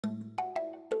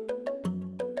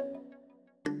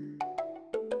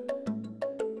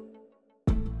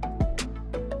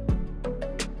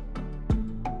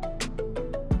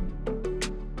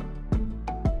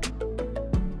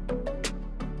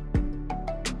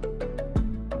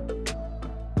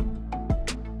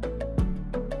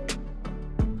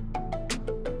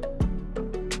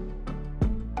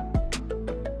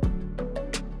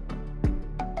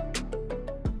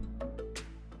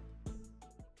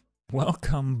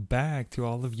Welcome back to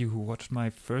all of you who watched my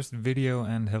first video,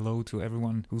 and hello to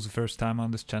everyone who's the first time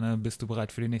on this channel. Bist du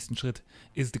bereit für den nächsten Schritt?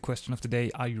 Is the question of the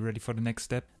day. Are you ready for the next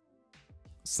step?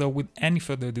 So with any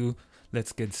further ado,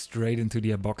 let's get straight into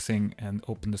the unboxing and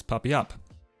open this puppy up.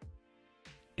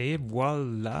 Et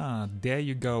voila, there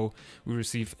you go. We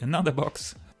receive another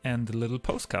box and a little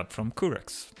postcard from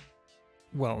CURREX.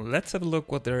 Well, let's have a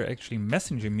look what they're actually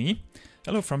messaging me.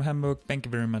 Hello from Hamburg, thank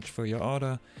you very much for your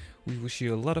order. We wish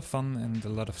you a lot of fun and a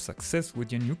lot of success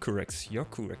with your new CURREX, your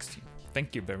CURREX team.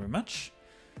 Thank you very much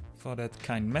for that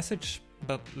kind message.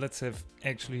 But let's have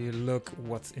actually a look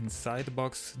what's inside the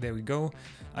box. There we go.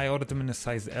 I ordered them in a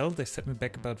size L. They set me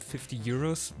back about 50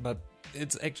 euros, but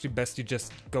it's actually best you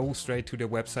just go straight to their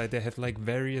website. They have like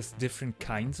various different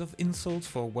kinds of insoles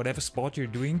for whatever sport you're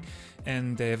doing,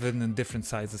 and they have it in different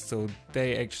sizes, so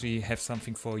they actually have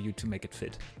something for you to make it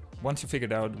fit. Once you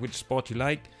figured out which sport you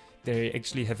like, they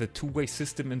actually have a two-way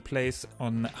system in place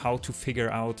on how to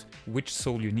figure out which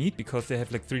sole you need, because they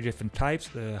have like 3 different types,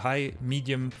 the high,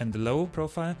 medium and the low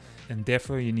profile, and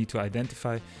therefore you need to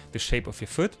identify the shape of your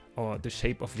foot or the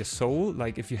shape of your sole,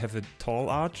 like if you have a tall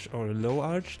arch or a low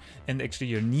arch, and actually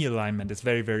your knee alignment is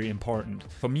very, very important.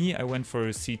 For me, I went for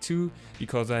a C2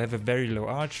 because I have a very low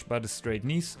arch but a straight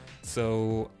knees,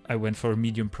 so I went for a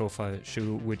medium profile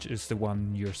shoe, which is the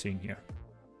one you're seeing here.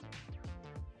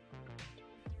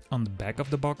 On the back of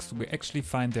the box, we actually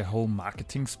find their whole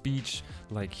marketing speech,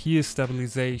 like heel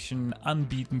stabilization,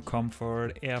 unbeaten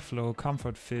comfort, airflow,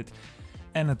 comfort fit,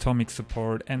 anatomic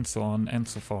support, and so on and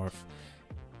so forth.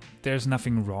 There's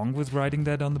nothing wrong with writing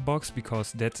that on the box,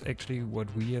 because that's actually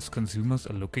what we as consumers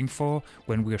are looking for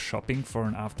when we're shopping for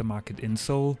an aftermarket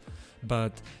insole.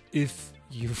 But if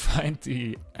you find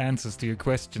the answers to your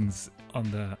questions on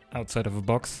the outside of a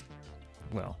box,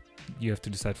 well, you have to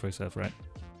decide for yourself, right?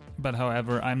 But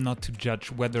however, I'm not to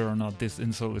judge whether or not this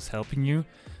insole is helping you,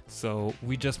 so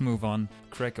we just move on,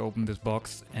 crack open this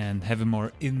box and have a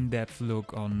more in-depth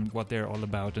look on what they're all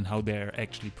about and how they're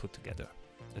actually put together.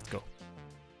 Let's go.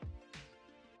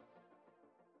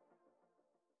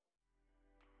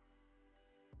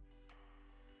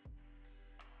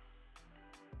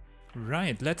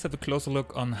 Right, let's have a closer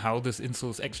look on how this insole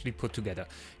is actually put together.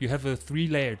 You have a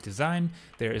 3-layered design.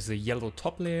 There is a yellow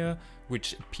top layer,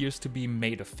 which appears to be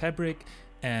made of fabric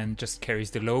and just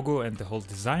carries the logo and the whole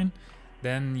design.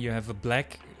 Then you have a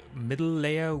black middle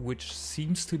layer, which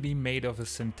seems to be made of a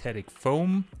synthetic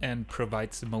foam and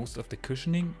provides most of the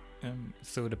cushioning,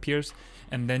 so it appears.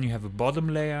 And then you have a bottom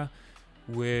layer,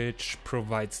 which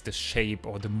provides the shape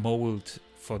or the mold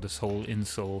for this whole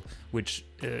insole, which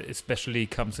especially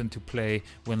comes into play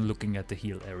when looking at the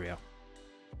heel area.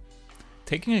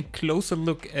 Taking a closer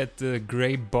look at the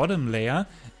gray bottom layer,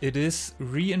 it is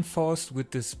reinforced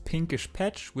with this pinkish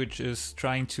patch, which is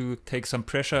trying to take some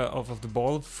pressure off of the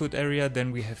ball foot area.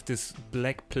 Then we have this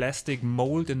black plastic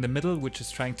mold in the middle, which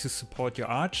is trying to support your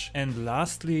arch. And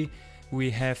lastly, we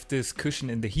have this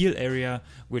cushion in the heel area,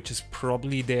 which is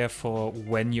probably there for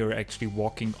when you're actually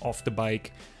walking off the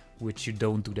bike, which you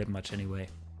don't do that much anyway.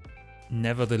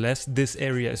 Nevertheless, this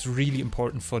area is really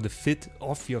important for the fit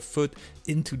of your foot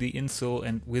into the insole,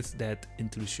 and with that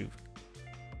into the shoe.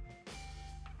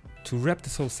 To wrap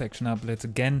this whole section up, let's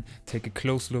again take a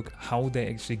close look how they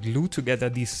actually glue together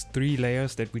these 3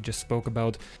 layers that we just spoke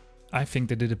about. I think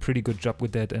they did a pretty good job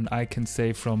with that, and I can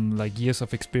say from like years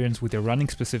of experience with their running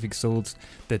specific soles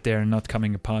that they are not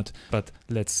coming apart. But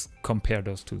let's compare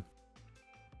those two.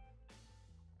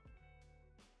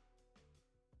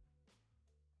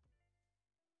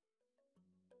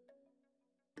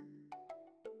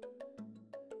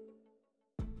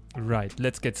 Right,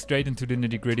 let's get straight into the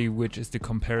nitty-gritty, which is the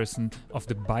comparison of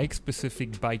the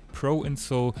bike-specific BikePro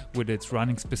insole with its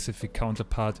running-specific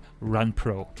counterpart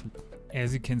RUNPRO.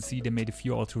 As you can see, they made a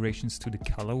few alterations to the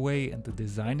colorway and the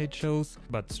design it shows,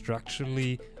 but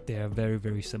structurally they are very,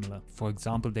 very similar. For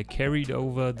example, they carried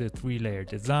over the 3-layer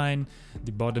design.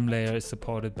 The bottom layer is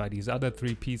supported by these other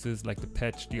 3 pieces like the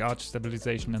patch, the arch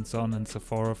stabilization, and so on and so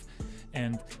forth.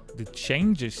 And the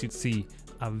changes you see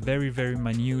are very, very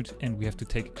minute, and we have to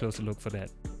take a closer look for that.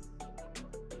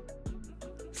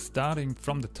 Starting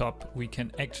from the top, we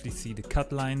can actually see the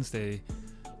cut lines. They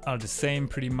are the same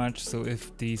pretty much, so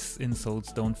if these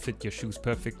insoles don't fit your shoes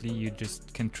perfectly, you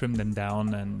just can trim them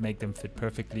down and make them fit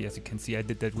perfectly. As you can see, I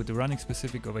did that with the running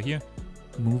specific over here.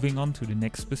 Moving on to the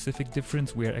next specific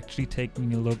difference, we are actually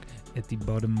taking a look at the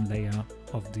bottom layer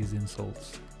of these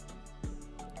insoles.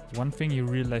 One thing you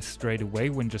realize straight away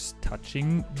when just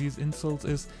touching these insoles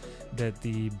is that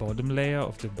the bottom layer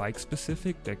of the bike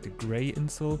specific, like the gray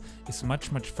insole, is much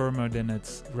firmer than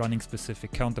its running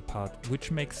specific counterpart,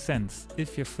 which makes sense.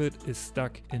 If your foot is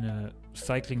stuck in a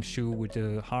cycling shoe with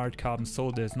a hard carbon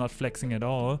sole that is not flexing at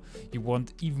all, you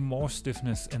want even more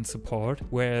stiffness and support,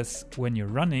 whereas when you're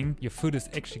running, your foot is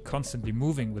actually constantly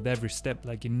moving with every step,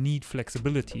 like you need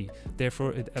flexibility.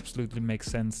 Therefore, it absolutely makes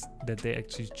sense that they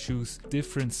actually choose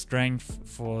different strength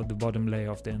for the bottom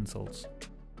layer of the insoles.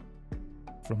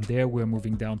 From there we're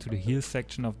moving down to the heel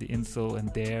section of the insole,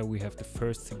 and there we have the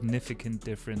first significant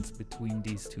difference between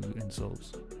these two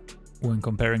insoles. When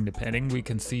comparing the padding, we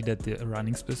can see that the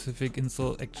running specific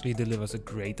insole actually delivers a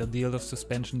greater deal of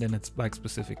suspension than its bike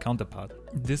specific counterpart.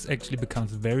 This actually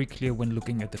becomes very clear when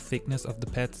looking at the thickness of the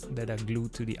pads that are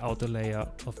glued to the outer layer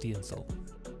of the insole.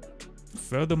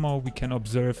 Furthermore, we can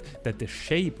observe that the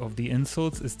shape of the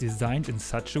insoles is designed in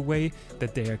such a way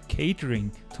that they are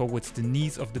catering towards the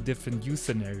needs of the different use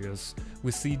scenarios.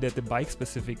 We see that the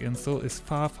bike-specific insole is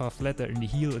far flatter in the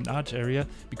heel and arch area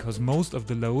because most of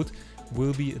the load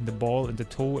will be in the ball and the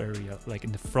toe area, like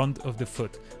in the front of the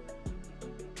foot.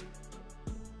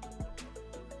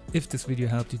 If this video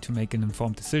helped you to make an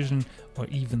informed decision or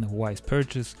even a wise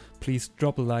purchase, please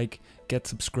drop a like, get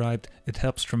subscribed, it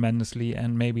helps tremendously,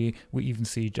 and maybe we even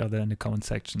see each other in the comment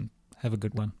section. Have a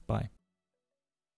good one, bye.